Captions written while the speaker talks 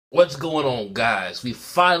What's going on, guys? We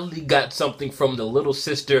finally got something from the little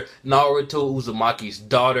sister, Naruto Uzumaki's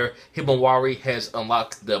daughter. Himawari has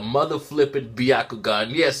unlocked the mother flippin'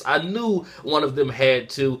 Byakugan. Yes, I knew one of them had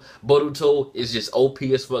to. Boruto is just OP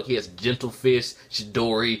as fuck. He has Gentle Fist,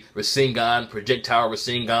 Chidori, Rasengan, Projectile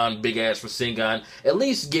Rasengan, Big Ass Rasengan. At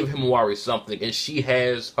least give Himawari something, and she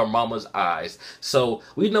has her mama's eyes. So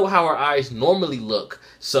we know how her eyes normally look.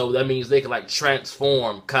 So that means they can like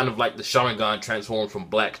transform, kind of like the Sharingan transforms from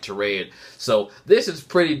black to red. So this is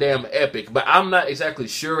pretty damn epic, but I'm not exactly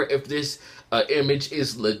sure if this image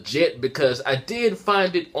is legit because I did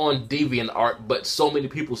find it on DeviantArt, but so many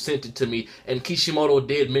people sent it to me, and Kishimoto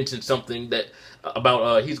did mention something that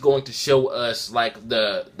about he's going to show us like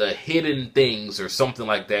the hidden things or something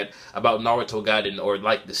like that about Naruto Gaiden, or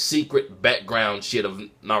like the secret background shit of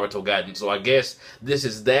Naruto Gaiden. So I guess this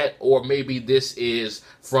is that, or maybe this is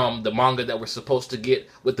from the manga that we're supposed to get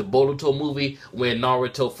with the Boruto movie when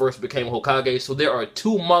Naruto first became Hokage. So there are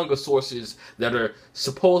two manga sources that are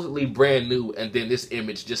supposedly brand new, and then this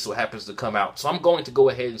image just so happens to come out. So I'm going to go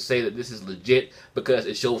ahead and say that this is legit because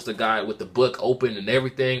it shows the guy with the book open and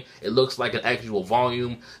everything. It looks like an actual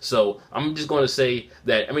volume. So I'm just going to say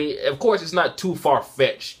that, I mean, of course it's not too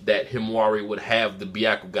far-fetched that Himawari would have the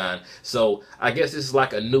Byakugan. So I guess this is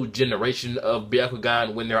like a new generation of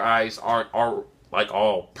Byakugan when their eyes aren't like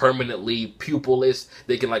all permanently pupilless.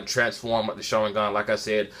 They can like transform like the Sharingan, like I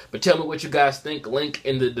said. But tell me what you guys think. Link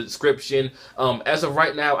in the description. As of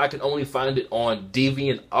right now, I can only find it on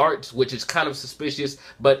DeviantArt, which is kind of suspicious.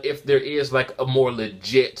 But if there is like a more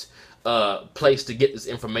legit place to get this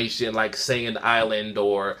information, like Saiyan Island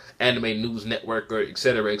or Anime News Network, or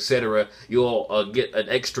etc., you'll get an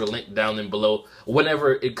extra link down in below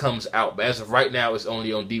whenever it comes out. But as of right now, it's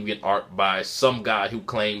only on DeviantArt by some guy who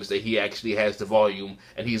claims that he actually has the volume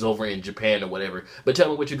and he's over in Japan or whatever. But tell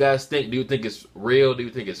me what you guys think. Do you think it's real? Do you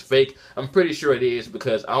think it's fake? I'm pretty sure it is,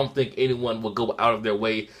 because I don't think anyone will go out of their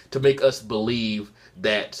way to make us believe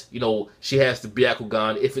that, you know, she has the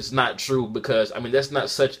Byakugan if it's not true, because I mean that's not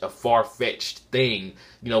such a far-fetched thing,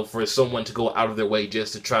 you know, for someone to go out of their way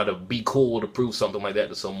just to try to be cool to prove something like that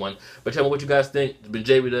to someone. But tell me what you guys think. It's been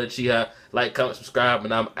jbDAuchiha. Like, comment, subscribe,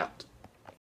 and I'm out.